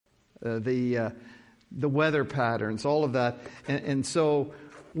the weather patterns, all of that. And so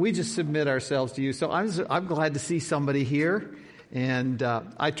we just submit ourselves to you. So I'm glad to see somebody here. And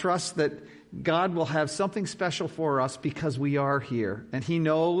I trust that God will have something special for us because we are here. And He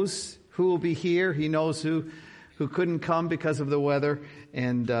knows who will be here. He knows who couldn't come because of the weather.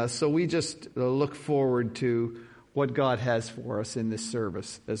 And so we just look forward to what God has for us in this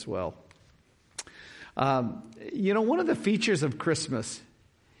service as well. One of the features of Christmas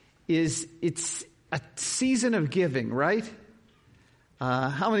is it's a season of giving, right?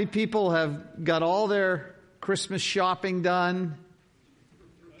 How many people have got all their Christmas shopping done?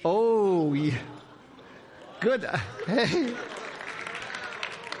 Oh, yeah. Good. Hey.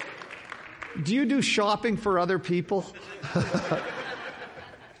 Do you do shopping for other people?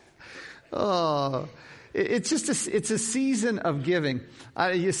 Oh, it's a season of giving.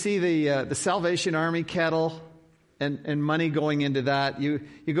 You see the Salvation Army kettle and money going into that. You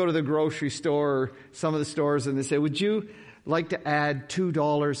go to the grocery store or some of the stores and they say, would you like to add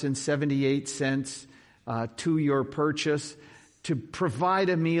 $2.78 to your purchase to provide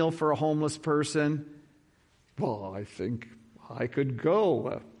a meal for a homeless person? Well, I think I could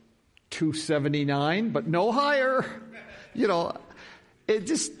go $2.79, but no higher.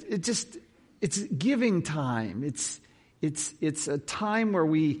 It's giving time. It's a time where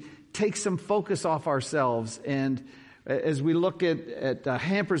we take some focus off ourselves, and as we look at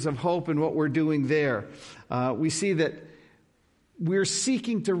Hampers of Hope and what we're doing there, we see that we're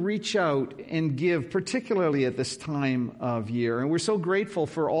seeking to reach out and give, particularly at this time of year. And we're so grateful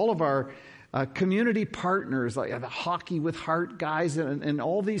for all of our community partners, like the Hockey with Heart guys and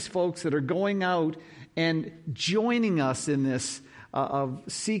all these folks that are going out and joining us in this of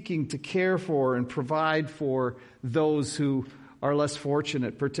seeking to care for and provide for those who are less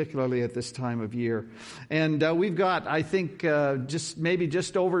fortunate, particularly at this time of year. And we've got, I think,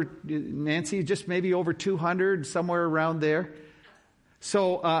 just over 200, somewhere around there.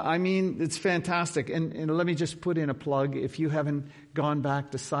 So, it's fantastic. And let me just put in a plug. If you haven't gone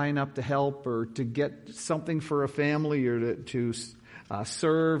back to sign up to help or to get something for a family or to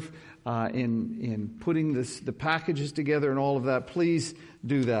serve in putting the packages together and all of that, please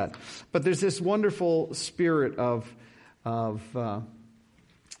do that. But there's this wonderful spirit of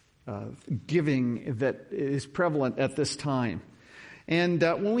giving that is prevalent at this time. And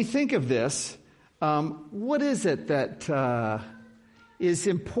when we think of this, what is it that is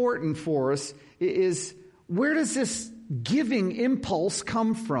important for us is where does this giving impulse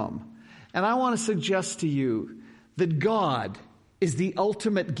come from? And I want to suggest to you that God is the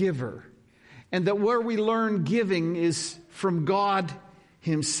ultimate giver, and that where we learn giving is from God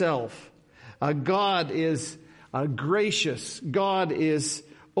Himself. God is gracious. God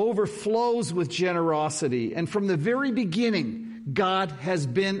overflows with generosity, and from the very beginning, God has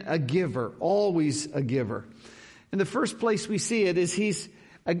been a giver, always a giver. And the first place we see it is He's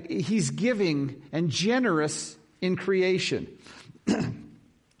giving and generous in creation.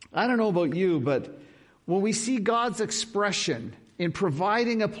 I don't know about you, but when we see God's expression in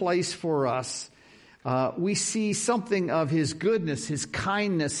providing a place for us, we see something of His goodness, His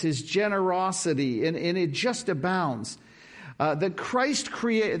kindness, His generosity, and it just abounds. That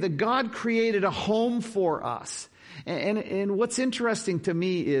God created a home for us. And what's interesting to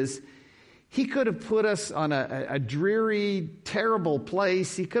me is He could have put us on a dreary, terrible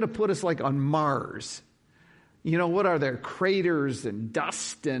place. He could have put us like on Mars. What are there? Craters and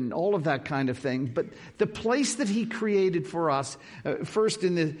dust and all of that kind of thing. But the place that He created for us, first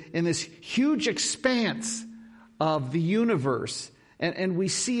in this huge expanse of the universe, and we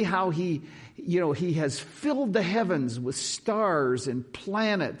see how He has filled the heavens with stars and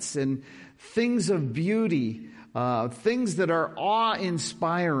planets and things of beauty, things that are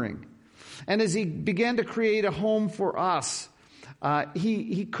awe-inspiring. And as He began to create a home for us,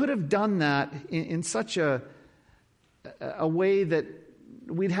 He could have done that in such a way that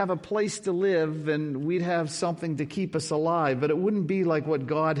we'd have a place to live and we'd have something to keep us alive, but it wouldn't be like what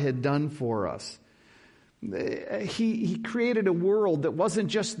God had done for us. He created a world that wasn't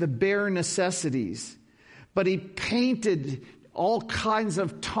just the bare necessities, but He painted all kinds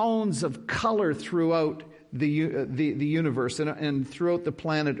of tones of color throughout the universe and throughout the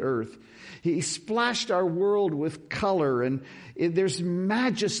planet Earth. He splashed our world with color, and there's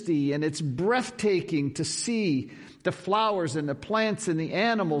majesty, and it's breathtaking to see the flowers and the plants and the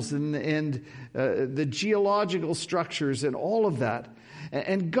animals and the geological structures and all of that.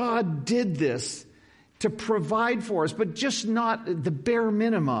 And God did this to provide for us, but just not the bare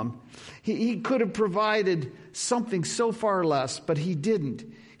minimum. He could have provided something so far less, but He didn't.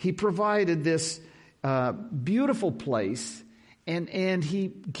 He provided this beautiful place, And he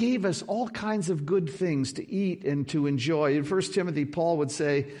gave us all kinds of good things to eat and to enjoy. In 1 Timothy, Paul would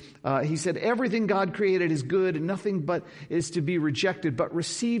say, he said, everything God created is good and nothing but is to be rejected, but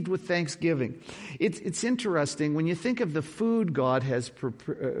received with thanksgiving. It's interesting when you think of the food God has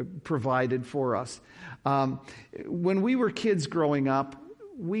provided for us. When we were kids growing up,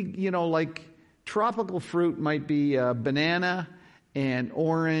 like tropical fruit might be a banana and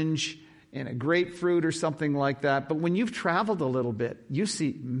orange and a grapefruit or something like that. But when you've traveled a little bit, you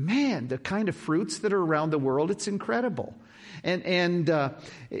see, man, the kind of fruits that are around the world, it's incredible. And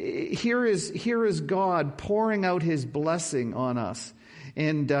here is God pouring out his blessing on us.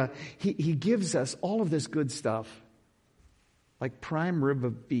 And he gives us all of this good stuff, like prime rib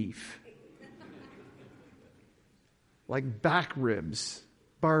of beef, like back ribs,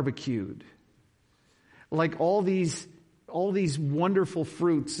 barbecued, like all these wonderful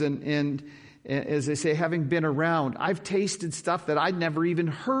fruits, and as I say, having been around, I've tasted stuff that I'd never even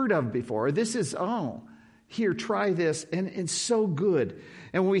heard of before. This is, here, try this, and it's so good.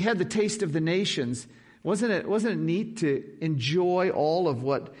 And when we had the Taste of the Nations, wasn't it neat to enjoy all of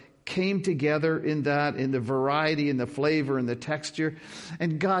what came together in the variety and the flavor and the texture?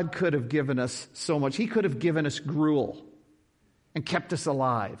 And God could have given us so much. He could have given us gruel and kept us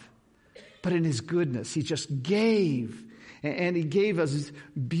alive. But in his goodness, he just gave. And he gave us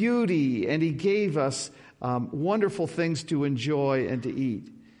beauty, and he gave us wonderful things to enjoy and to eat.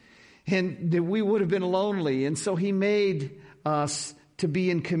 And we would have been lonely, and so he made us to be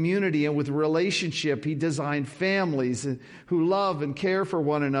in community and with relationship. He designed families who love and care for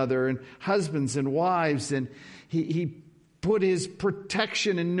one another, and husbands and wives, and he put his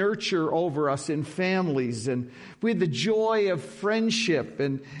protection and nurture over us in families. And we had the joy of friendship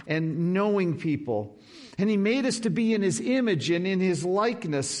and knowing people. And he made us to be in his image and in his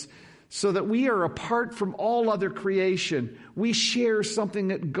likeness, so that we are apart from all other creation. We share something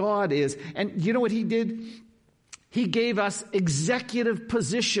that God is. And you know what he did? He gave us executive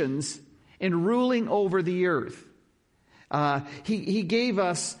positions in ruling over the earth. He gave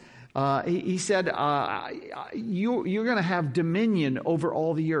us, he said, you're going to have dominion over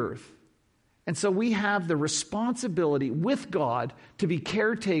all the earth. And so we have the responsibility with God to be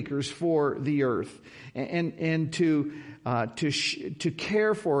caretakers for the earth and to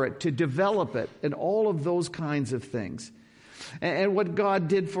care for it, to develop it, and all of those kinds of things. And what God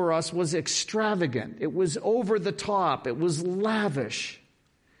did for us was extravagant. It was over the top. It was lavish.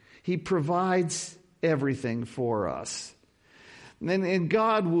 He provides everything for us. And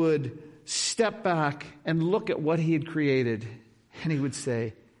God would step back and look at what he had created, and he would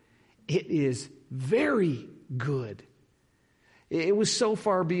say, it is very good. It was so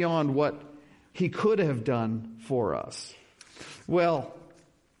far beyond what he could have done for us. Well,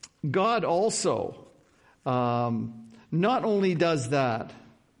 God also not only does that,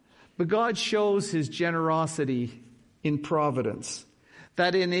 but God shows his generosity in providence,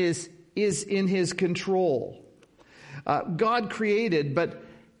 that is in his control. God created, but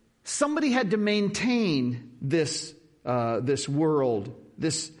somebody had to maintain this world,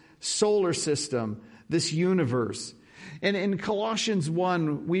 this solar system, this universe. And in Colossians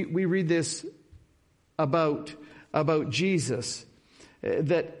 1, we read this about Jesus,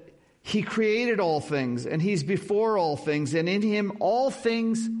 that he created all things, and he's before all things, and in him all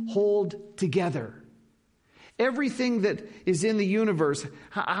things hold together. Everything that is in the universe,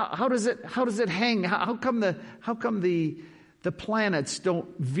 how does it hang? How come the planets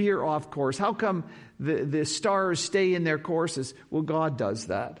don't veer off course? How come the stars stay in their courses? Well, God does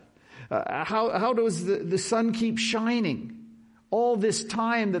that. How does the sun keep shining all this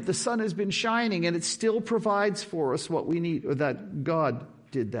time that the sun has been shining, and it still provides for us what we need, or that God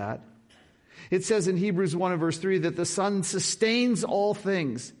did that? It says in Hebrews 1 and verse 3 that the sun sustains all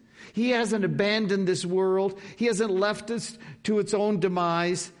things. He hasn't abandoned this world. He hasn't left us to its own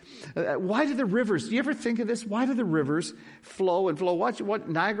demise. Why do the rivers, do you ever think of this? Why do the rivers flow and flow? Watch what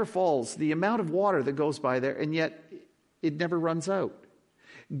Niagara Falls, the amount of water that goes by there, and yet it never runs out.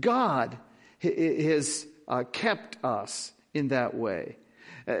 God has kept us in that way.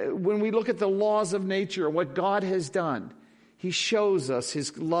 When we look at the laws of nature, what God has done, he shows us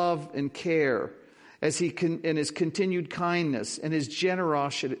his love and care and his continued kindness and his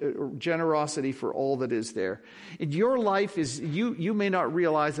generosity for all that is there. And your life is, you may not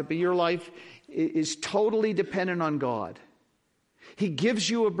realize it, but your life is totally dependent on God. He gives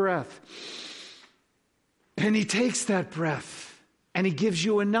you a breath, and he takes that breath, and he gives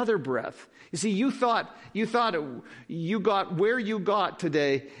you another breath. You see, you thought you got where you got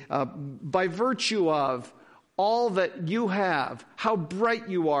today by virtue of all that you have, how bright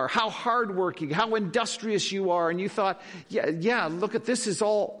you are, how hardworking, how industrious you are, and you thought, yeah, look at this is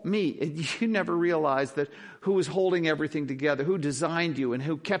all me. And you never realized that who was holding everything together, who designed you and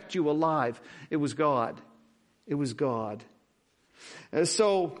who kept you alive. It was God. It was God.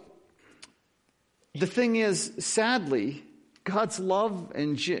 So the thing is, sadly, God's love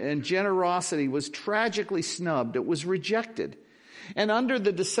and generosity was tragically snubbed. It was rejected. And under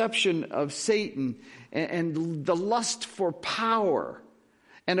the deception of Satan and the lust for power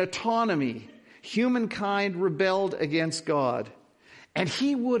and autonomy, humankind rebelled against God. And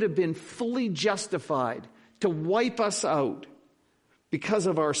he would have been fully justified to wipe us out because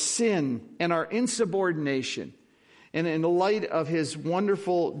of our sin and our insubordination. And in the light of his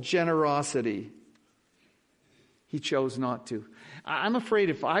wonderful generosity, he chose not to. I'm afraid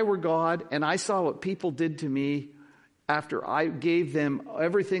if I were God and I saw what people did to me after I gave them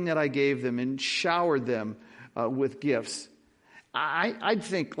everything that I gave them and showered them with gifts, I'd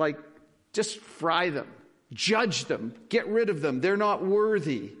think, like, just fry them, judge them, get rid of them. They're not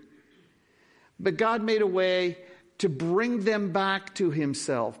worthy. But God made a way to bring them back to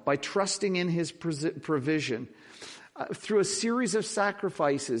himself by trusting in his provision. Through a series of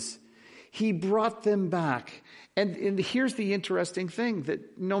sacrifices, he brought them back. And here's the interesting thing,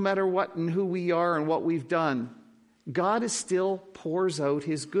 that no matter what and who we are and what we've done, God still pours out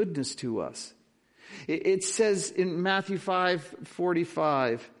his goodness to us. It says in Matthew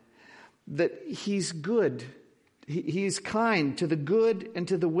 5:45 that he's good. He's kind to the good and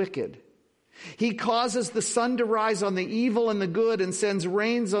to the wicked. He causes the sun to rise on the evil and the good and sends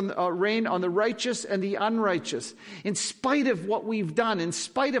rain on the righteous and the unrighteous. In spite of what we've done, in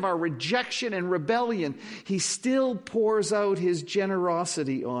spite of our rejection and rebellion, he still pours out his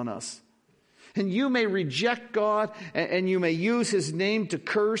generosity on us. And you may reject God, and you may use his name to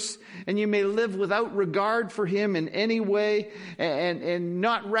curse, and you may live without regard for him in any way, and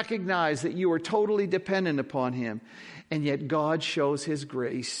not recognize that you are totally dependent upon him. And yet God shows his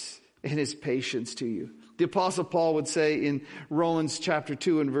grace and his patience to you. The Apostle Paul would say in Romans chapter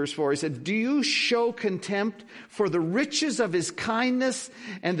 2 and verse 4, he said, "Do you show contempt for the riches of his kindness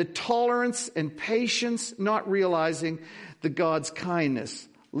and the tolerance and patience, not realizing that God's kindness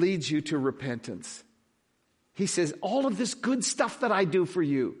leads you to repentance?" He says, all of this good stuff that I do for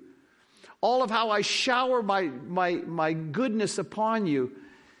you, all of how I shower my goodness upon you,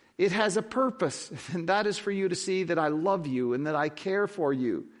 it has a purpose. And that is for you to see that I love you and that I care for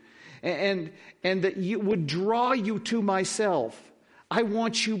you. And that you would draw you to myself. I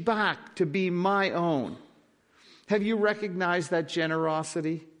want you back to be my own. Have you recognized that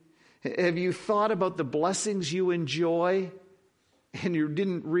generosity? Have you thought about the blessings you enjoy? And you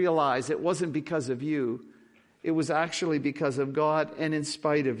didn't realize it wasn't because of you. It was actually because of God and in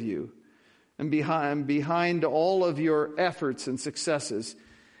spite of you. And behind all of your efforts and successes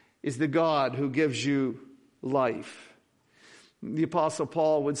is the God who gives you life. The Apostle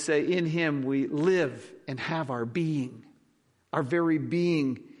Paul would say, in him we live and have our being. Our very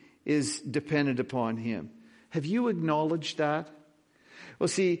being is dependent upon him. Have you acknowledged that? Well,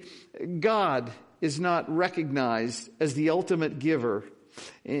 see, God is not recognized as the ultimate giver,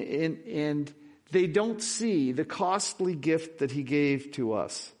 and they don't see the costly gift that he gave to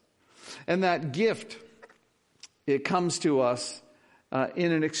us. And that gift, it comes to us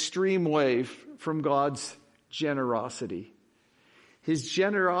in an extreme way from God's generosity. His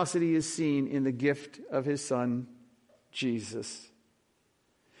generosity is seen in the gift of his Son, Jesus.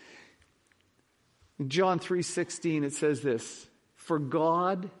 In John 3:16, it says this, "For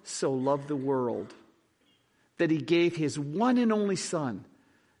God so loved the world that he gave his one and only Son,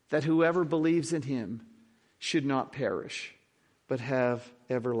 that whoever believes in him should not perish, but have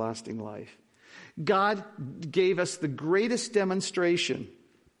everlasting life." God gave us the greatest demonstration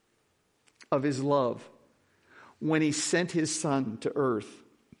of his love when he sent his Son to earth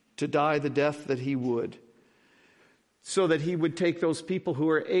to die the death that he would, so that he would take those people who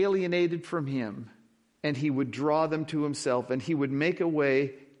are alienated from him and he would draw them to himself, and he would make a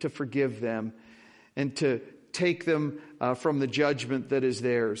way to forgive them and to take them from the judgment that is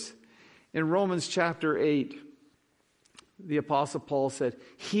theirs. In Romans chapter 8, the Apostle Paul said,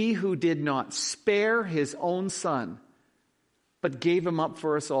 "He who did not spare his own Son, but gave him up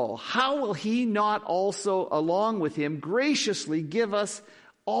for us all, how will he not also, along with him, graciously give us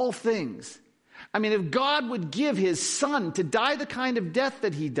all things?" I mean, if God would give his Son to die the kind of death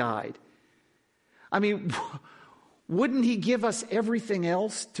that he died, I mean, wouldn't he give us everything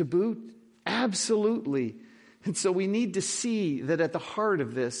else to boot? Absolutely. And so we need to see that at the heart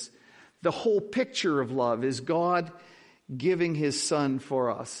of this, the whole picture of love is God giving his Son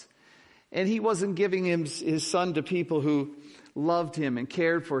for us. And he wasn't giving his son to people who loved him and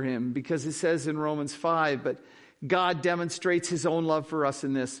cared for him, because it says in Romans 5, but God demonstrates his own love for us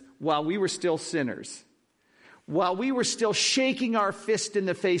in this: while we were still sinners, while we were still shaking our fist in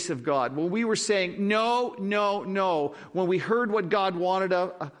the face of God, when we were saying, no, no, no, when we heard what God wanted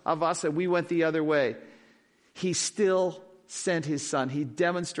of us and we went the other way, he still sent his son. He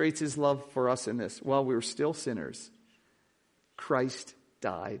demonstrates his love for us in this: while we were still sinners, Christ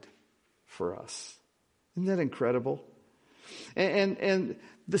died for us. Isn't that incredible? And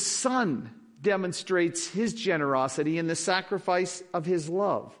the Son demonstrates his generosity in the sacrifice of his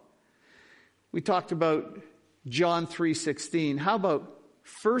love. We talked about John 3:16. How about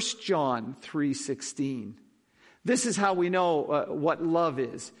 1 John 3:16? This is how we know what love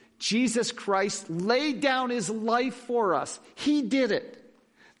is. Jesus Christ laid down his life for us. He did it.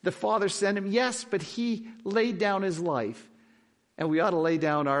 The Father sent him, yes, but he laid down his life. And we ought to lay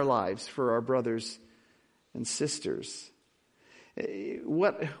down our lives for our brothers and sisters.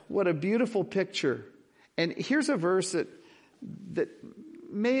 What a beautiful picture. And here's a verse that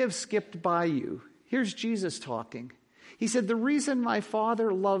may have skipped by you. Here's Jesus talking. He said, the reason my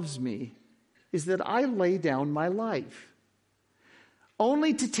Father loves me is that I lay down my life,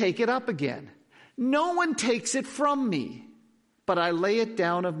 only to take it up again. No one takes it from me, but I lay it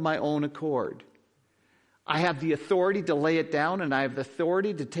down of my own accord. I have the authority to lay it down, and I have the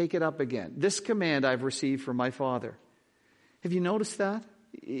authority to take it up again. This command I've received from my Father. Have you noticed that?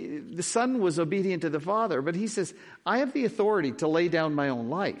 The Son was obedient to the Father, but he says, I have the authority to lay down my own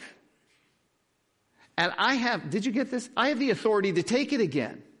life. And I have, did you get this? I have the authority to take it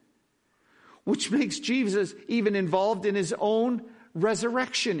again. Which makes Jesus even involved in his own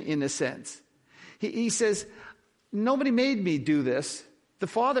resurrection in a sense. He says, nobody made me do this. The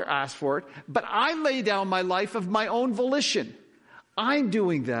Father asked for it, but I lay down my life of my own volition. I'm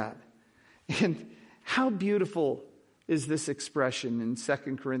doing that. And how beautiful is this expression in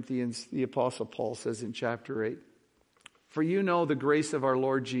 2 Corinthians, the Apostle Paul says in chapter 8, for you know the grace of our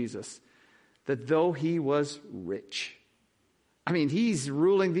Lord Jesus, that though he was rich, I mean, he's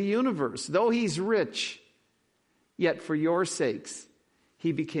ruling the universe, though he's rich, yet for your sakes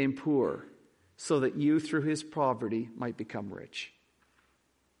he became poor, so that you through his poverty might become rich.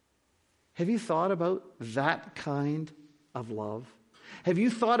 Have you thought about that kind of love? Have you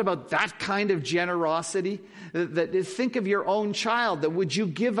thought about that kind of generosity? That think of your own child. That would you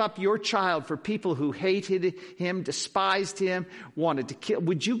give up your child for people who hated him, despised him, wanted to kill?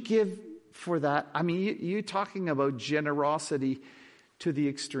 Would you give for that? I mean, you're talking about generosity to the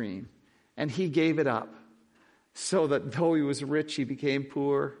extreme. And he gave it up so that though he was rich, he became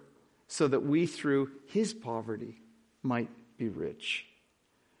poor, so that we through his poverty might be rich.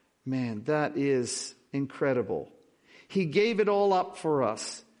 Man, that is incredible. He gave it all up for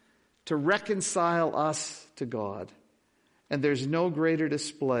us to reconcile us to God. And there's no greater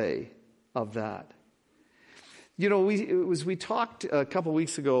display of that. You know, we talked a couple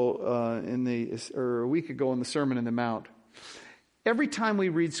weeks ago or a week ago in the Sermon on the Mount. Every time we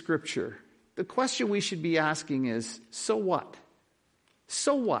read Scripture, the question we should be asking is, so what?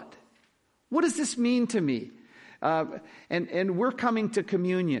 So what? What does this mean to me? And we're coming to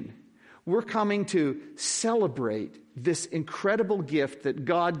communion. We're coming to celebrate this incredible gift that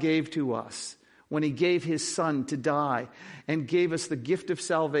God gave to us when he gave his Son to die and gave us the gift of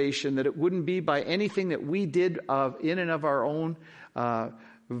salvation, that it wouldn't be by anything that we did in and of our own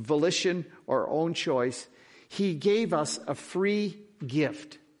volition or own choice. He gave us a free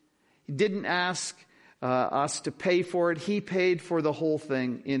gift. He didn't ask us to pay for it. He paid for the whole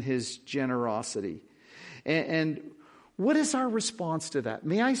thing in his generosity. And what is our response to that?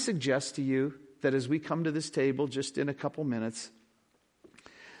 May I suggest to you that as we come to this table just in a couple minutes,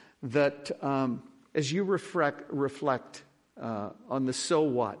 that as you reflect on the so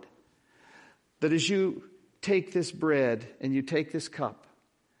what, that as you take this bread and you take this cup,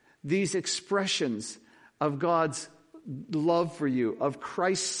 these expressions of God's love for you, of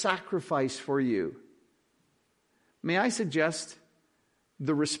Christ's sacrifice for you, may I suggest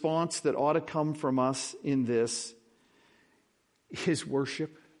the response that ought to come from us in this is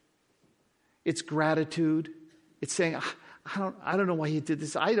worship. It's gratitude. It's saying, I don't know why you did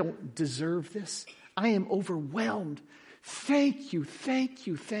this. I don't deserve this. I am overwhelmed. Thank you, thank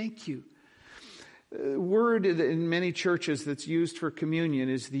you, thank you. The word in many churches that's used for communion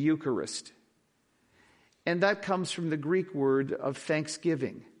is the Eucharist. And that comes from the Greek word of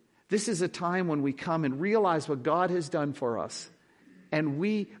thanksgiving. This is a time when we come and realize what God has done for us. And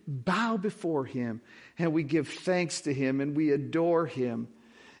we bow before him, and we give thanks to him, and we adore him,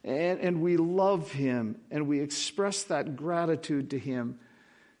 and we love him, and we express that gratitude to him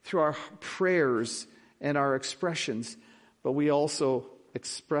through our prayers and our expressions, but we also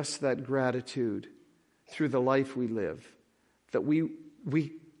express that gratitude through the life we live, that we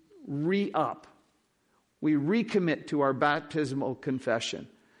re-up, we recommit to our baptismal confession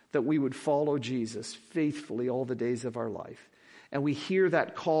that we would follow Jesus faithfully all the days of our life. And we hear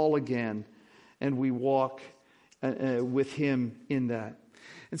that call again, and we walk with him in that.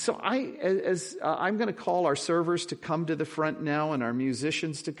 And so I'm going to call our servers to come to the front now and our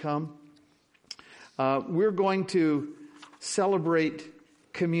musicians to come. We're going to celebrate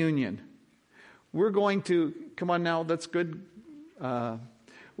communion. We're going to, come on now, that's good.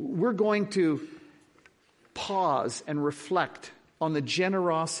 We're going to pause and reflect on the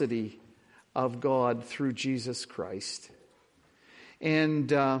generosity of God through Jesus Christ.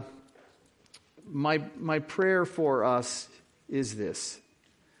 And my prayer for us is this: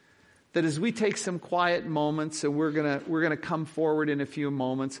 that as we take some quiet moments, and we're gonna come forward in a few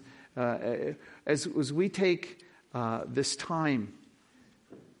moments, as we take this time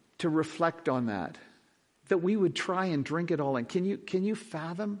to reflect on that we would try and drink it all in. Can you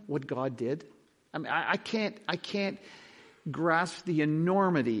fathom what God did? I mean, I can't grasp the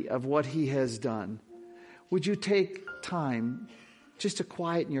enormity of what he has done. Would you take time just to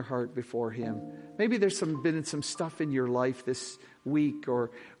quieten your heart before him? Maybe there's been some stuff in your life this week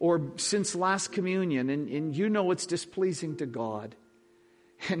or since last communion, and you know it's displeasing to God.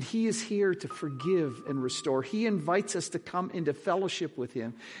 And he is here to forgive and restore. He invites us to come into fellowship with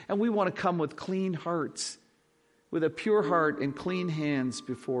him. And we want to come with clean hearts, with a pure heart and clean hands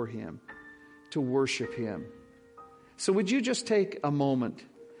before him to worship him. So would you just take a moment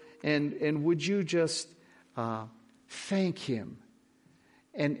and would you just thank him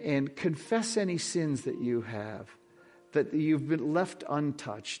and confess any sins that you have, that you've been left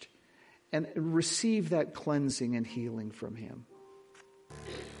untouched, and receive that cleansing and healing from him.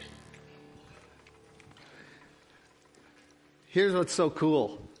 Here's what's so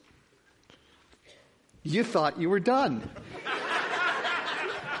cool. You thought you were done.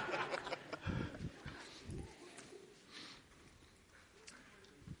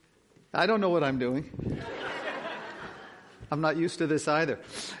 I don't know what I'm doing. I'm not used to this either.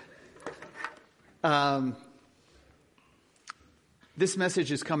 This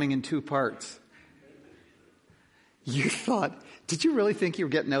message is coming in 2 parts. You thought, did you really think you were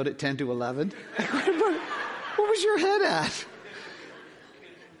getting out at 10 to 11? What was your head at?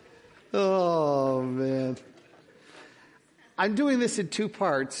 Oh, man. I'm doing this in 2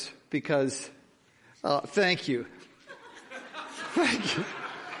 parts because, thank you. Thank you.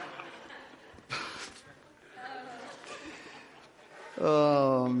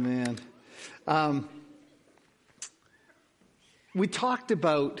 Oh, man. We talked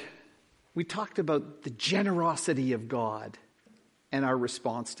about the generosity of God and our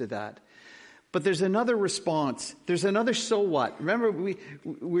response to that. But there's another response. There's another so what. Remember,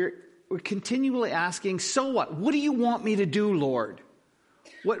 we're continually asking, so what? What do you want me to do, Lord?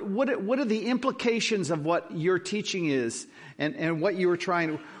 What are the implications of what your teaching is and what you were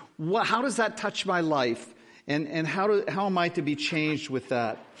trying to... how does that touch my life? And how am I to be changed with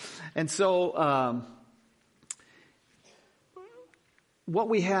that? And so what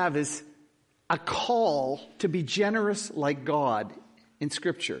we have is a call to be generous like God in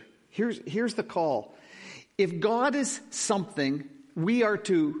Scripture. Here's the call. If God is something, we are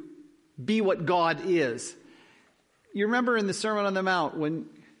to be what God is. You remember in the Sermon on the Mount when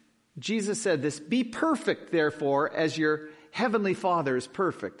Jesus said this, be perfect, therefore, as your heavenly Father is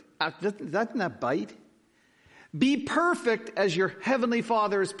perfect. Doesn't that bite? Be perfect as your heavenly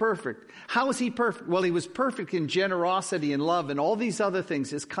Father is perfect. How is he perfect? Well, he was perfect in generosity and love and all these other things,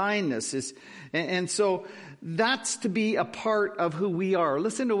 his kindness. And so that's to be a part of who we are.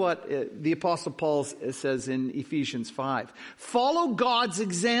 Listen to what the Apostle Paul says in Ephesians 5. Follow God's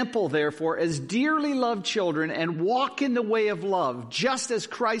example, therefore, as dearly loved children, and walk in the way of love, just as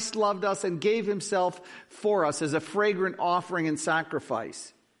Christ loved us and gave himself for us as a fragrant offering and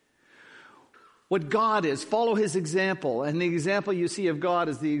sacrifice. What God is, follow his example. And the example you see of God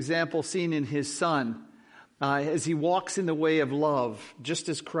is the example seen in his Son. As he walks in the way of love, just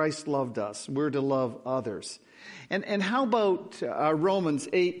as Christ loved us. We're to love others. And how about Romans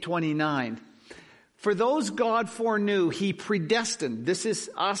 8:29? For those God foreknew, he predestined. This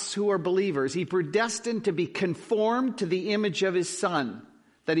is us who are believers. He predestined to be conformed to the image of his Son,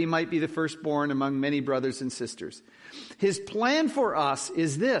 that he might be the firstborn among many brothers and sisters. His plan for us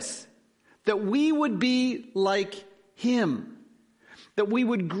is this: that we would be like him, that we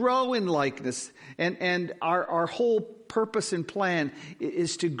would grow in likeness, and our whole purpose and plan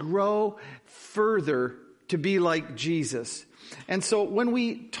is to grow further to be like Jesus. And so when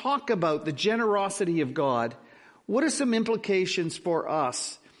we talk about the generosity of God, what are some implications for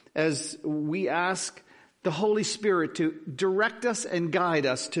us as we ask the Holy Spirit to direct us and guide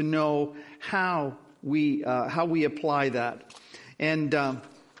us to know how we apply that? And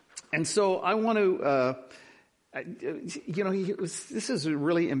so I want to, this is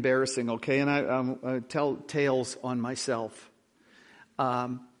really embarrassing, okay? And I tell tales on myself.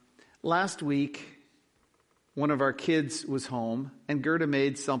 Last week, one of our kids was home, and Gerda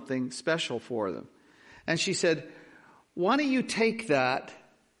made something special for them. And she said, "Why don't you take that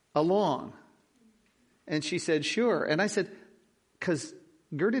along?" And she said, "Sure." And I said, because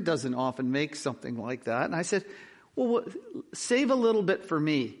Gerda doesn't often make something like that. And I said, "Well, save a little bit for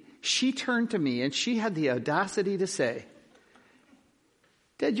me." She turned to me and she had the audacity to say,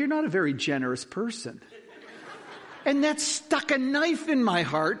 "Dad, you're not a very generous person." And that stuck a knife in my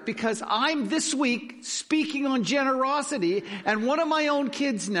heart, because I'm this week speaking on generosity, and one of my own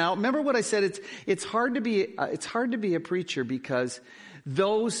kids now, remember what I said, it's hard to be a preacher, because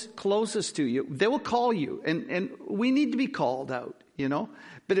those closest to you, they will call you, and we need to be called out,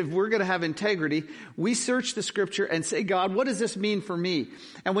 But if we're going to have integrity, we search the scripture and say, "God, what does this mean for me?"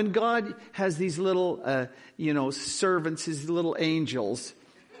 And when God has these little, servants, his little angels,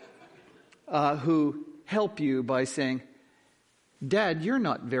 who help you by saying, "Dad, you're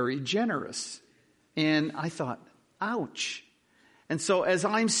not very generous." And I thought, ouch. And so as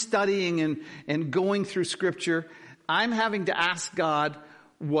I'm studying and going through scripture, I'm having to ask God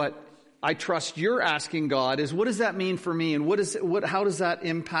what I trust you're asking God is, what does that mean for me? And how does that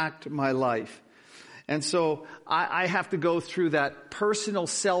impact my life? And so I have to go through that personal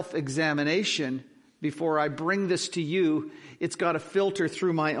self-examination before I bring this to you. It's got to filter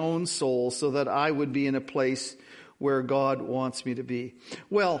through my own soul so that I would be in a place where God wants me to be.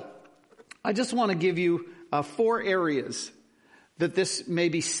 Well, I just want to give you 4 areas that this may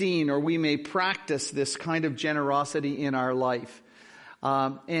be seen, or we may practice this kind of generosity in our life.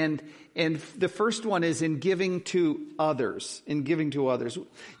 And the first one is in giving to others. In giving to others.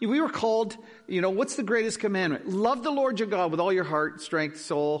 We were called, what's the greatest commandment? Love the Lord your God with all your heart, strength,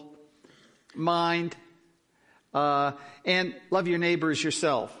 soul, mind, and love your neighbor as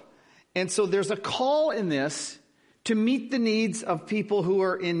yourself. And so there's a call in this to meet the needs of people who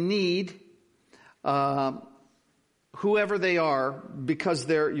are in need, whoever they are, because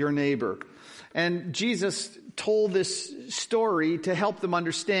they're your neighbor. And Jesus told this story to help them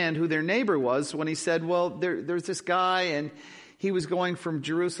understand who their neighbor was when he said, well, there's this guy, and he was going from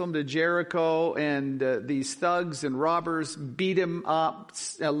Jerusalem to Jericho, and these thugs and robbers beat him up,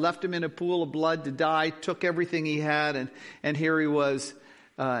 left him in a pool of blood to die, took everything he had, and here he was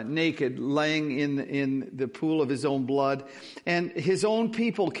naked, laying in the pool of his own blood. And his own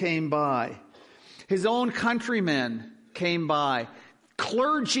people came by. His own countrymen came by.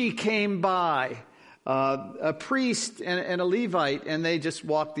 Clergy came by. A priest and a Levite, and they just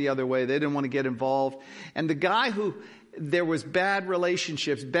walked the other way. They didn't want to get involved. And the guy there was bad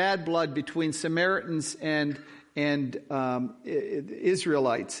relationships, bad blood between Samaritans and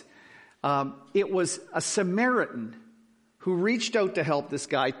Israelites. It was a Samaritan who reached out to help this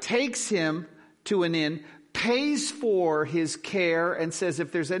guy, takes him to an inn, pays for his care, and says,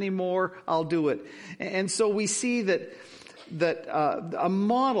 if there's any more, I'll do it. And so we see that a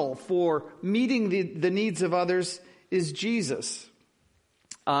model for meeting the needs of others is Jesus.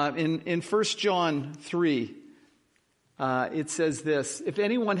 In 1 John 3, it says this: if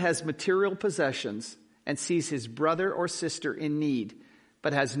anyone has material possessions and sees his brother or sister in need,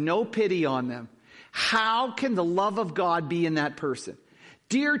 but has no pity on them, how can the love of God be in that person?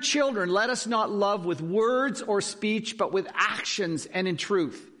 Dear children, let us not love with words or speech, but with actions and in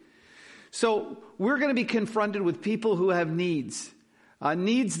truth. So we're going to be confronted with people who have needs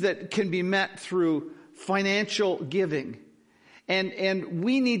that can be met through financial giving. And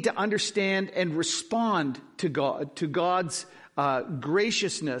we need to understand and respond to God's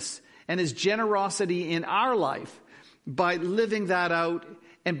graciousness and his generosity in our life by living that out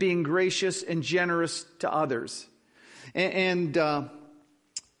and being gracious and generous to others. And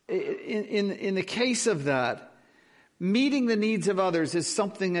in the case of that, meeting the needs of others is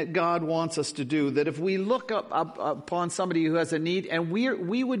something that God wants us to do. That if we look up upon somebody who has a need, and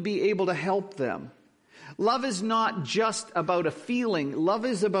we would be able to help them. Love is not just about a feeling. Love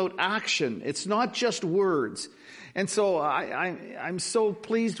is about action. It's not just words. And so I'm so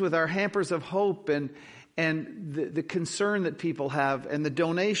pleased with our Hampers of Hope and the concern that people have and the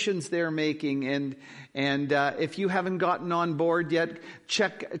donations they're making. And if you haven't gotten on board yet,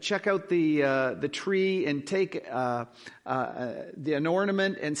 check out the tree and take an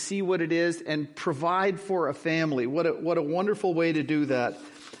ornament and see what it is and provide for a family. What a wonderful way to do that.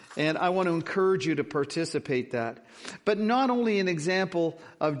 And I want to encourage you to participate that. But not only an example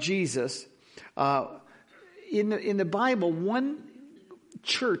of Jesus, in the Bible, one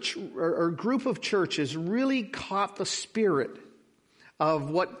church or group of churches really caught the spirit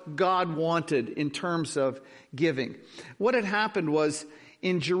of what God wanted in terms of giving. What had happened was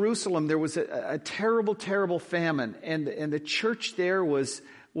in Jerusalem there was a terrible, terrible famine, and the church there was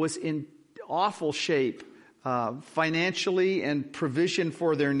in awful shape financially and provision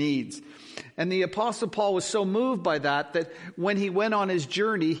for their needs. And the Apostle Paul was so moved by that when he went on his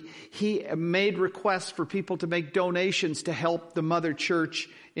journey, he made requests for people to make donations to help the mother church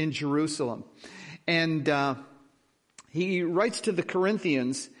in Jerusalem. And he writes to the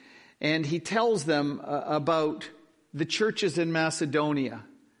Corinthians, and he tells them about the churches in Macedonia.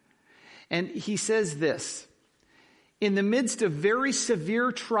 And he says this: in the midst of very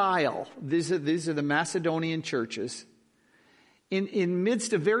severe trial, these are the Macedonian churches. In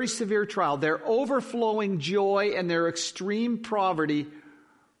midst of very severe trial, their overflowing joy and their extreme poverty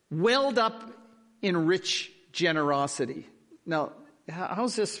welled up in rich generosity. Now,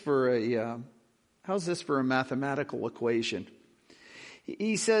 how's this for a mathematical equation?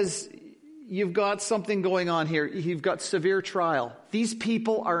 He says, you've got something going on here. You've got severe trial. These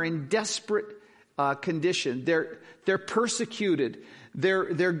people are in desperate condition. They're persecuted.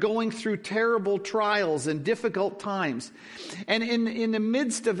 They're going through terrible trials and difficult times. And in the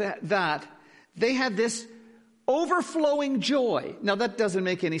midst of that, they have this overflowing joy. Now that doesn't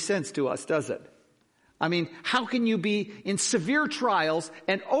make any sense to us, does it? I mean, how can you be in severe trials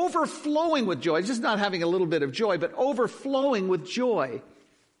and overflowing with joy? It's just not having a little bit of joy, but overflowing with joy.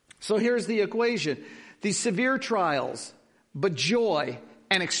 So here's the equation. These severe trials, but joy,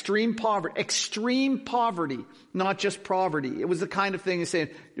 and extreme poverty, not just poverty. It was the kind of thing he's saying,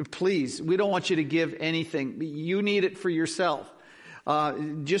 please, we don't want you to give anything. You need it for yourself.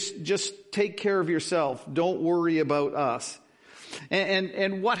 Just take care of yourself. Don't worry about us.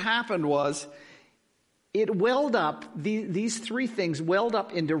 And what happened was, it welled up, these three things welled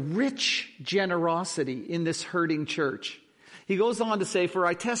up into rich generosity in this hurting church. He goes on to say, for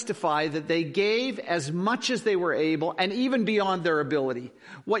I testify that they gave as much as they were able and even beyond their ability.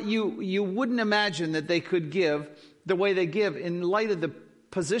 What you wouldn't imagine that they could give the way they give in light of the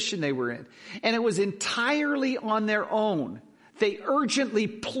position they were in. And it was entirely on their own. They urgently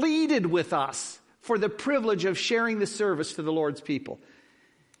pleaded with us for the privilege of sharing the service to the Lord's people.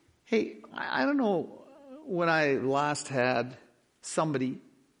 Hey, I don't know when I last had somebody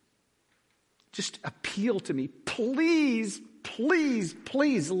just appeal to me, please,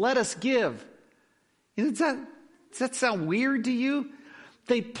 let us give. Does that sound weird to you?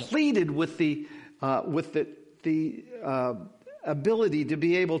 They pleaded with the ability to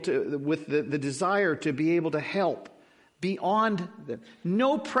be able to, with the desire to be able to help beyond them.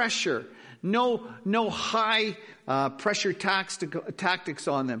 No pressure, no high pressure tactics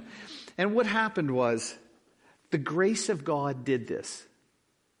on them. And what happened was, the grace of God did this.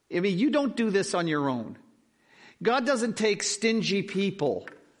 I mean, you don't do this on your own. God doesn't take stingy people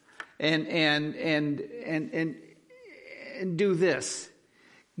and do this.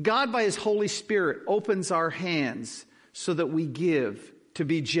 God, by His Holy Spirit, opens our hands so that we give, to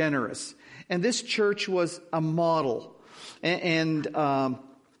be generous. And this church was a model. And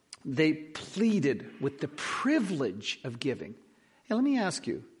they pleaded with the privilege of giving. And let me ask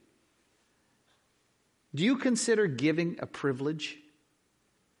you, do you consider giving a privilege?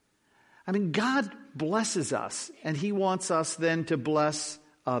 I mean, God blesses us, and He wants us then to bless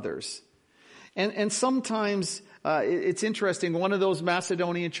others. And sometimes it's interesting. One of those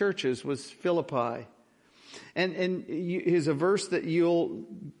Macedonian churches was Philippi. And here's a verse that you'll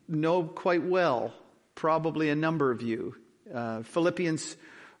know quite well, probably a number of you. Philippians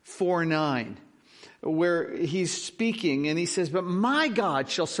 4:9, where he's speaking and he says, but my God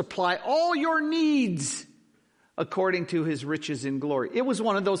shall supply all your needs according to His riches in glory. It was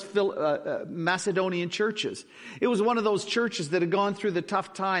one of those Macedonian churches. It was one of those churches that had gone through the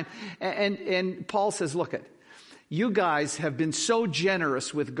tough time. And Paul says, look, you guys have been so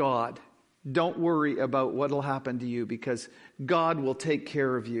generous with God. Don't worry about what will happen to you, because God will take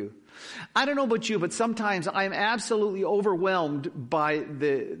care of you. I don't know about you, but sometimes I'm absolutely overwhelmed by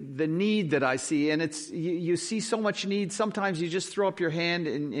the need that I see. And it's you see so much need. Sometimes you just throw up your hand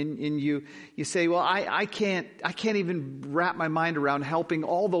and you say, well, I can't even wrap my mind around helping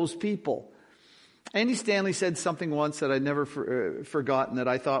all those people. Andy Stanley said something once that I'd never forgotten that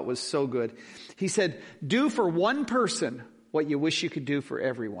I thought was so good. He said, do for one person what you wish you could do for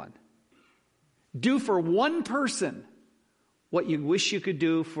everyone. Do for one person what you wish you could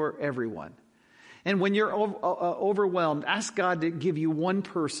do for everyone. And when you're overwhelmed, ask God to give you one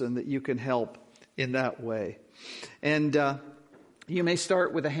person that you can help in that way. And you may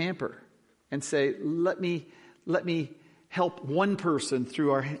start with a hamper and say, let me help one person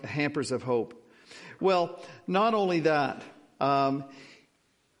through our hampers of hope. Well, not only that,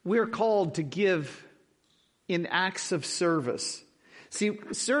 we're called to give in acts of service. See,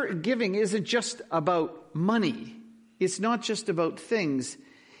 giving isn't just about money. It's not just about things.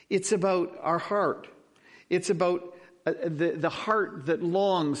 It's about our heart. It's about the heart that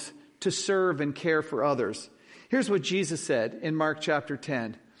longs to serve and care for others. Here's what Jesus said in Mark chapter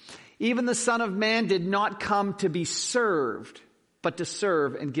 10. Even the Son of Man did not come to be served, but to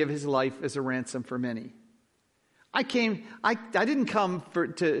serve and give his life as a ransom for many. I didn't come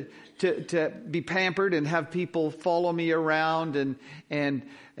to be pampered and have people follow me around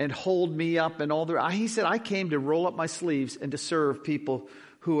and hold me up and all that. He said, I came to roll up my sleeves and to serve people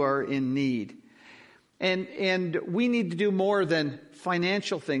who are in need. And we need to do more than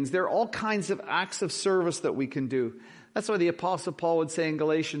financial things. There are all kinds of acts of service that we can do. That's why the Apostle Paul would say in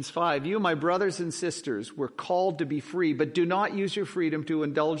Galatians 5, you, my brothers and sisters, were called to be free, but do not use your freedom to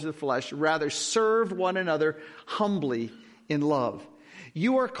indulge the flesh. Rather, serve one another humbly in love.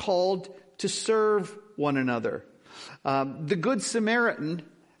 You are called to serve one another. The Good Samaritan,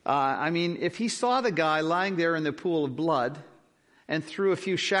 if he saw the guy lying there in the pool of blood and threw a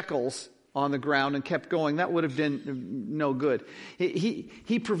few shekels on the ground and kept going, that would have been no good.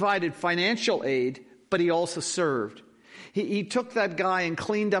 He provided financial aid, but he also served. He took that guy and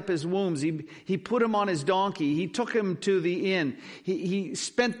cleaned up his wounds. He put him on his donkey. He took him to the inn. He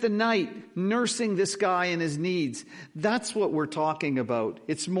spent the night nursing this guy in his needs. That's what we're talking about.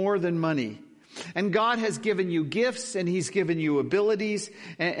 It's more than money. And God has given you gifts, and He's given you abilities,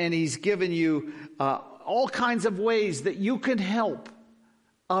 and He's given you all kinds of ways that you can help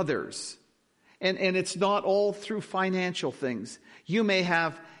others. And it's not all through financial things. You may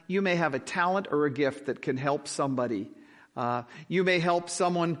have a talent or a gift that can help somebody. You may help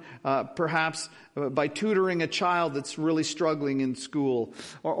someone perhaps by tutoring a child that's really struggling in school.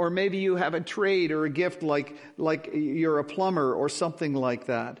 Or maybe you have a trade or a gift like you're a plumber or something like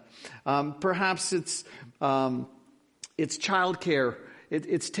that. Perhaps it's childcare.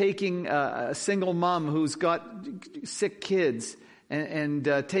 It's taking a single mom who's got sick kids and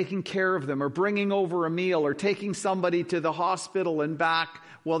taking care of them, or bringing over a meal, or taking somebody to the hospital and back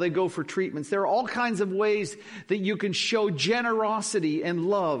while they go for treatments. There are all kinds of ways that you can show generosity and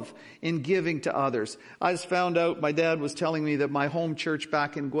love in giving to others. I just found out, my dad was telling me that my home church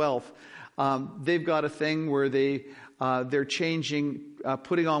back in Guelph, they've got a thing where they're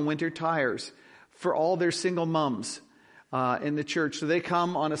putting on winter tires for all their single moms in the church. So they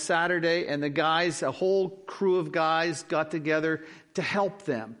come on a Saturday, and the guys, a whole crew of guys, got together to help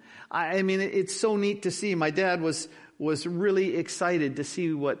them. It's so neat to see. My dad was really excited to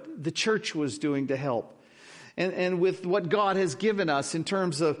see what the church was doing to help. And with what God has given us in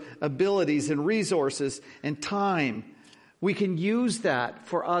terms of abilities and resources and time, we can use that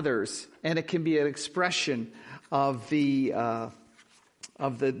for others, and it can be an expression of the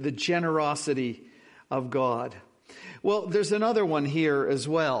generosity of God. Well, there's another one here as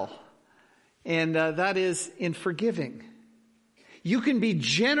well, and that is in forgiving. You can be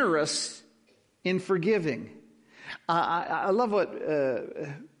generous in forgiving. I love what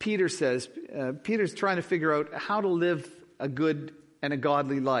Peter says. Peter's trying to figure out how to live a good and a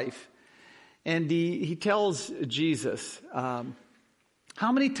godly life. And he tells Jesus,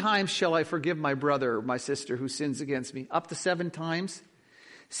 how many times shall I forgive my brother or my sister who sins against me? Up to 7 times?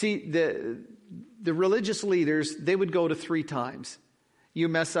 See, the religious leaders, they would go to 3 times. You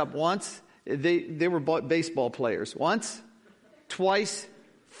mess up once, they were baseball players. Once, twice,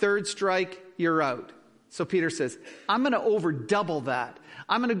 3rd strike, you're out. So Peter says, I'm going to over double that.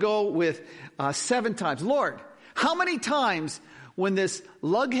 I'm going to go with 7 times. Lord, how many times when this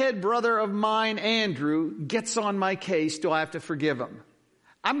lughead brother of mine, Andrew, gets on my case, do I have to forgive him?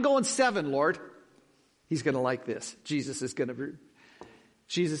 I'm going 7, Lord. He's going to like this. Jesus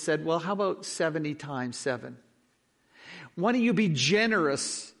said, well, how about 70 times 7? Why don't you be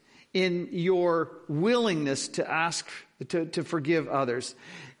generous in your willingness to ask to forgive others?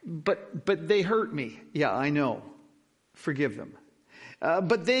 But they hurt me. Yeah, I know. Forgive them.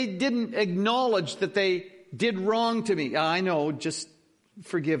 But they didn't acknowledge that they did wrong to me. I know. Just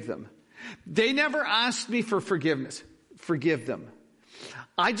forgive them. They never asked me for forgiveness. Forgive them.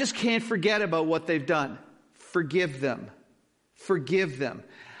 I just can't forget about what they've done. Forgive them. Forgive them.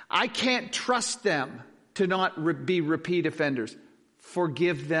 I can't trust them to not be repeat offenders.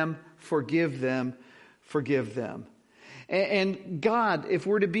 Forgive them, forgive them, forgive them. And God, if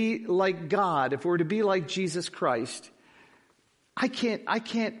we're to be like God, if we're to be like Jesus Christ, I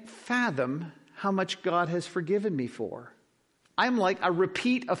can't fathom how much God has forgiven me for. I'm like a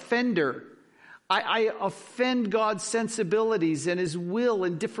repeat offender. I offend God's sensibilities and His will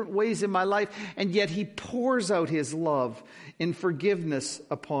in different ways in my life, and yet He pours out His love in forgiveness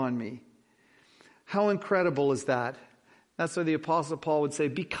upon me. How incredible is that? That's why the Apostle Paul would say,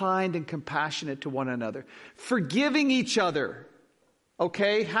 be kind and compassionate to one another. Forgiving each other.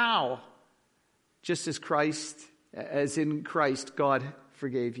 Okay, how? Just as in Christ, God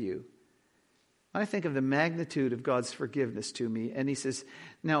forgave you. I think of the magnitude of God's forgiveness to me, and He says,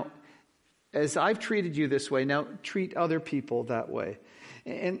 now, as I've treated you this way, now treat other people that way.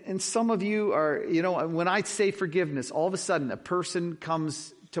 And some of you are, when I say forgiveness, all of a sudden a person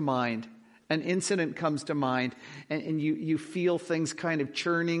comes to mind, an incident comes to mind, and you feel things kind of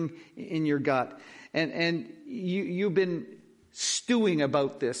churning in your gut. And you've been stewing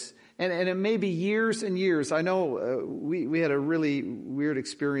about this. And it may be years and years. I know we had a really weird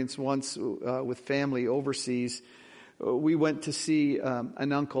experience once with family overseas. We went to see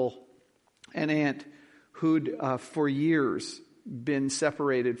an uncle and aunt who'd for years been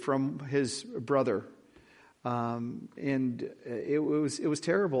separated from his brother. And it was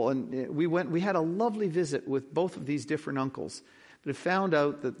terrible. And we had a lovely visit with both of these different uncles. But it found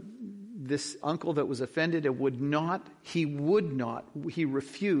out that this uncle that was offended he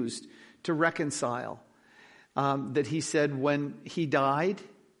refused to reconcile. That he said when he died,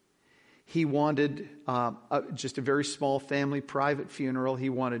 he wanted just a very small family private funeral. He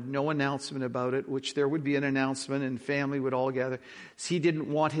wanted no announcement about it, which there would be an announcement and family would all gather. So he didn't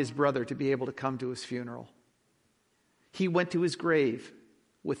want his brother to be able to come to his funeral. He went to his grave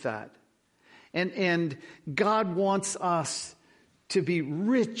with that. And God wants us to be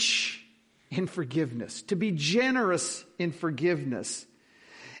rich in forgiveness, to be generous in forgiveness.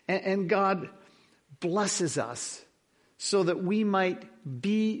 And God blesses us so that we might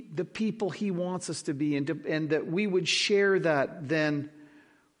be the people He wants us to be, and that we would share that then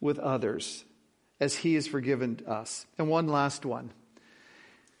with others as He has forgiven us. And one last one.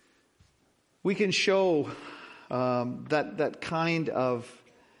 We can show that kind of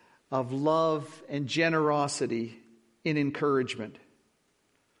love and generosity in encouragement.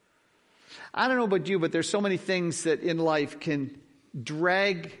 I don't know about you, but there's so many things that in life can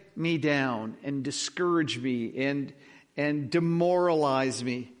drag me down and discourage me and demoralize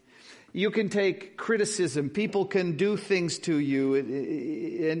me. You can take criticism. People can do things to you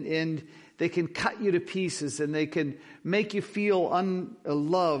and they can cut you to pieces, and they can make you feel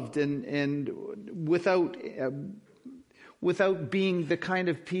unloved and without being the kind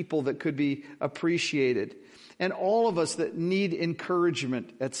of people that could be appreciated. And all of us that need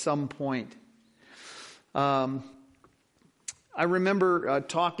encouragement at some point. I remember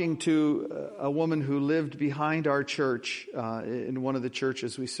talking to a woman who lived behind our church in one of the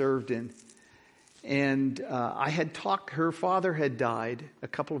churches we served in. And her father had died a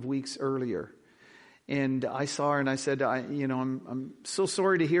couple of weeks earlier. And I saw her and I said, I'm so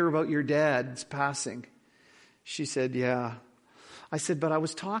sorry to hear about your dad's passing. She said, yeah. I said, but I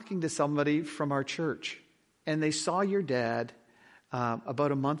was talking to somebody from our church, and they saw your dad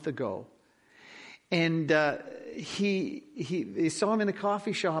about a month ago. And they saw him in a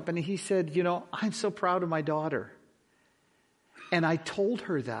coffee shop, and he said, I'm so proud of my daughter. And I told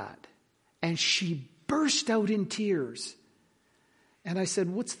her that, and she burst out in tears. And I said,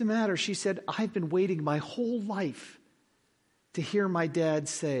 what's the matter? She said, I've been waiting my whole life to hear my dad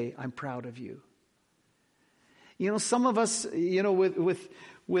say, I'm proud of you. Some of us,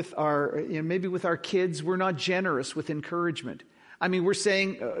 with our, maybe with our kids, we're not generous with encouragement. I mean, we're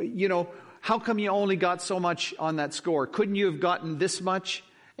saying, how come you only got so much on that score? Couldn't you have gotten this much?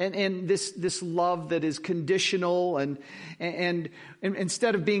 And this love that is conditional, and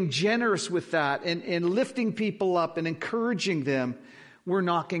instead of being generous with that and lifting people up and encouraging them, we're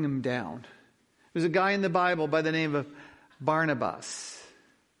knocking them down. There's a guy in the Bible by the name of Barnabas,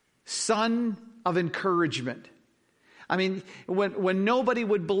 son of encouragement. I mean, when nobody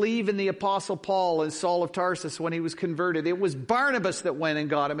would believe in the Apostle Paul and Saul of Tarsus when he was converted, it was Barnabas that went and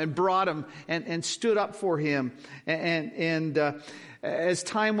got him and brought him and stood up for him. And as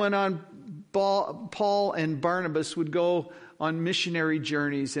time went on, Paul and Barnabas would go on missionary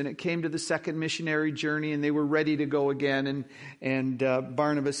journeys, and it came to the second missionary journey, and they were ready to go again. And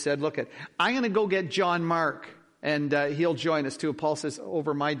Barnabas said, "Look, I'm going to go get John Mark And he'll join us too. Paul says,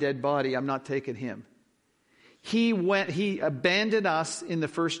 over my dead body, I'm not taking him. He abandoned us in the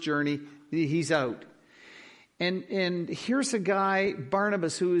first journey. He's out. And here's a guy,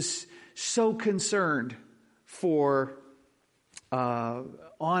 Barnabas, who is so concerned for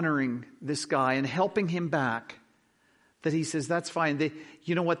honoring this guy and helping him back, that he says, that's fine.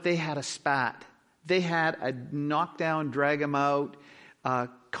 You know what? They had a spat. They had a knockdown, drag him out,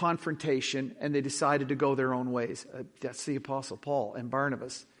 confrontation, and they decided to go their own ways. That's the Apostle Paul and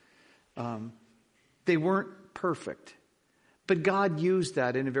Barnabas. They weren't perfect. But God used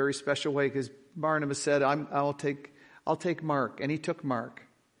that in a very special way, because Barnabas said, I'll take Mark. And he took Mark.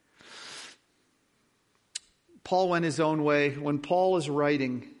 Paul went his own way. When Paul is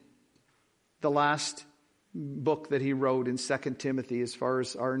writing the last book that he wrote in 2 Timothy, as far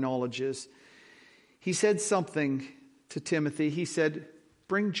as our knowledge is, he said something to Timothy. He said,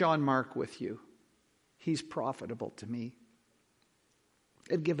 bring John Mark with you. He's profitable to me.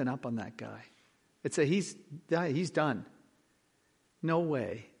 I'd given up on that guy. He's done. No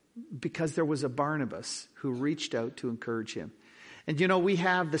way. Because there was a Barnabas who reached out to encourage him. And we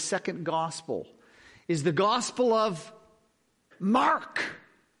have the second gospel, is the gospel of Mark.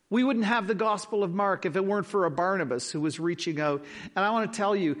 We wouldn't have the gospel of Mark if it weren't for a Barnabas who was reaching out. And I want to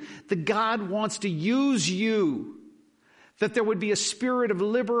tell you that God wants to use you, that there would be a spirit of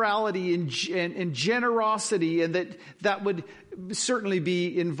liberality and generosity, and that would certainly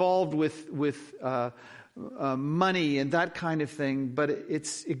be involved with money and that kind of thing. But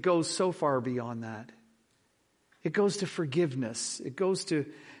it goes so far beyond that. It goes to forgiveness. It goes to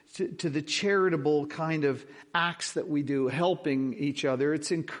the charitable kind of acts that we do, helping each other.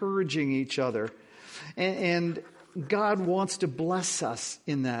 It's encouraging each other. And God wants to bless us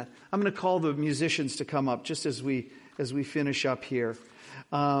in that. I'm going to call the musicians to come up just as we finish up here.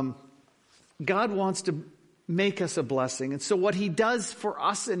 God wants to make us a blessing. And so what he does for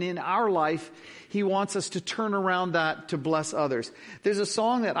us and in our life, he wants us to turn around that to bless others. There's a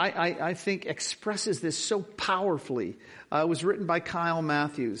song that I think expresses this so powerfully. It was written by Kyle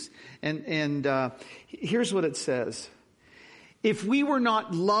Matthews. And here's what it says. If we were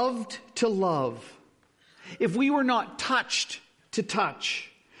not loved to love, if we were not touched to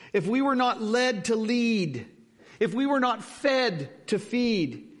touch, if we were not led to lead, if we were not fed to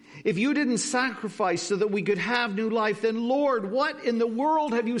feed, if you didn't sacrifice so that we could have new life, then Lord, what in the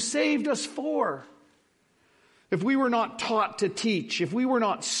world have you saved us for? If we were not taught to teach, if we were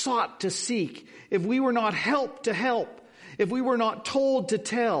not sought to seek, if we were not helped to help, if we were not told to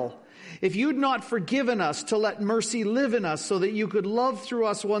tell, if you'd not forgiven us to let mercy live in us so that you could love through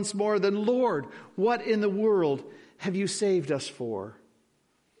us once more, then Lord, what in the world have you saved us for?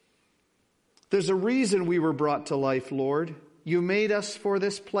 There's a reason we were brought to life, Lord. You made us for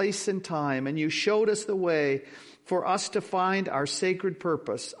this place and time, and you showed us the way for us to find our sacred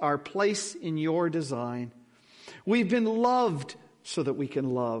purpose, our place in your design. We've been loved so that we can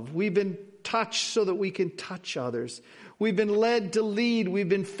love. We've been touched so that we can touch others. We've been led to lead. We've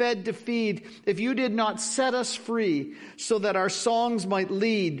been fed to feed. If you did not set us free so that our songs might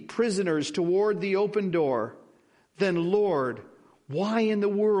lead prisoners toward the open door, then Lord, why in the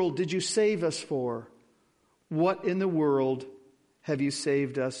world did you save us for? What in the world have you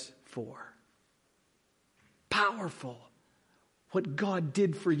saved us for? Powerful. What God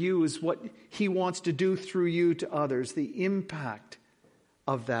did for you is what he wants to do through you to others. The impact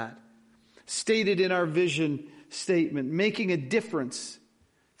of that. Stated in our vision statement, making a difference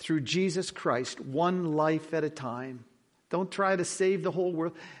through Jesus Christ, one life at a time. Don't try to save the whole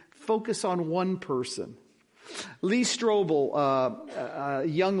world. Focus on one person. Lee Strobel, a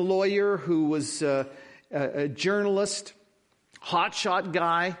young lawyer who was a journalist, hotshot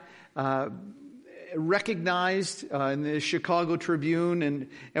guy, recognized in the Chicago Tribune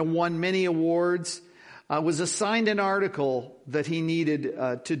and won many awards, was assigned an article that he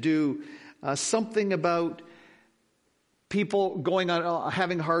needed to do something about people going on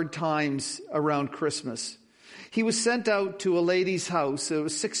having hard times around Christmas. He was sent out to a lady's house, a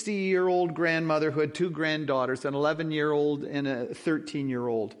 60-year-old grandmother who had two granddaughters, an 11-year-old and a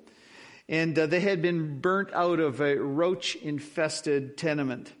 13-year-old. And they had been burnt out of a roach-infested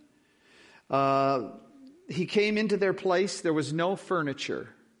tenement. He came into their place. There was no furniture.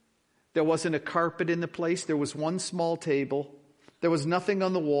 There wasn't a carpet in the place. There was one small table. There was nothing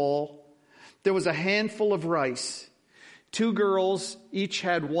on the wall. There was a handful of rice. Two girls each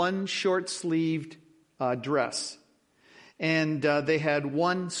had one short-sleeved dress. And they had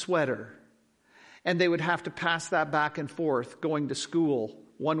one sweater. And they would have to pass that back and forth going to school.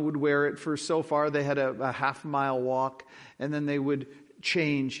 One would wear it for so far. They had a half-mile walk, and then they would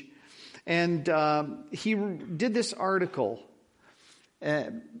change. And he did this article.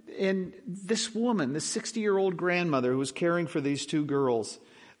 And this woman, this 60-year-old grandmother who was caring for these two girls,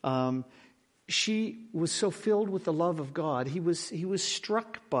 she was so filled with the love of God. He was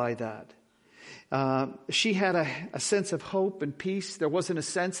struck by that. She had a sense of hope and peace. There wasn't a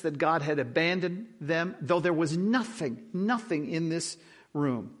sense that God had abandoned them, though there was nothing in this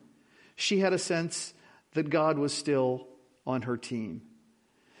room. She had a sense that God was still on her team.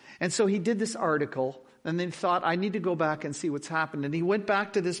 And so he did this article and then thought, I need to go back and see what's happened. And he went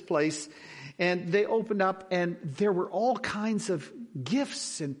back to this place and they opened up and there were all kinds of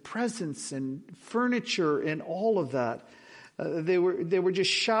gifts and presents and furniture and all of that. They were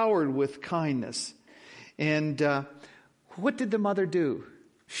just showered with kindness. And what did the mother do?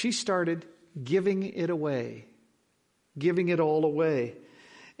 She started giving it away, giving it all away.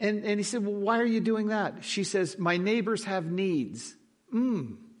 And he said, well, why are you doing that? She says, my neighbors have needs.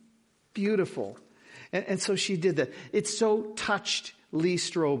 Beautiful. And so she did that. It so touched Lee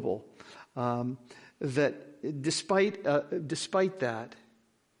Strobel that despite that,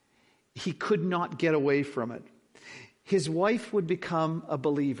 he could not get away from it. His wife would become a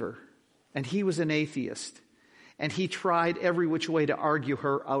believer, and he was an atheist. And he tried every which way to argue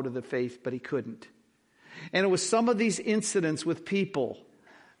her out of the faith, but he couldn't. And it was some of these incidents with people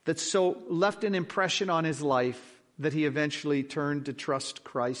that so left an impression on his life that he eventually turned to trust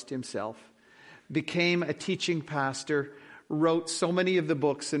Christ himself, became a teaching pastor, wrote so many of the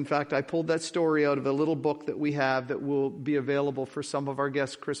books. In fact, I pulled that story out of a little book that we have that will be available for some of our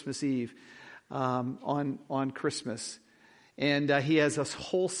guests Christmas Eve. On Christmas. And he has a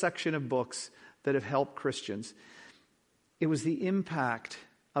whole section of books that have helped Christians. It was the impact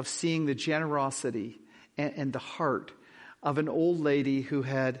of seeing the generosity and the heart of an old lady who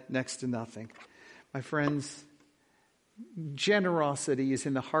had next to nothing. My friends, generosity is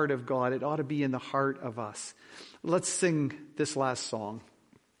in the heart of God. It ought to be in the heart of us. Let's sing this last song.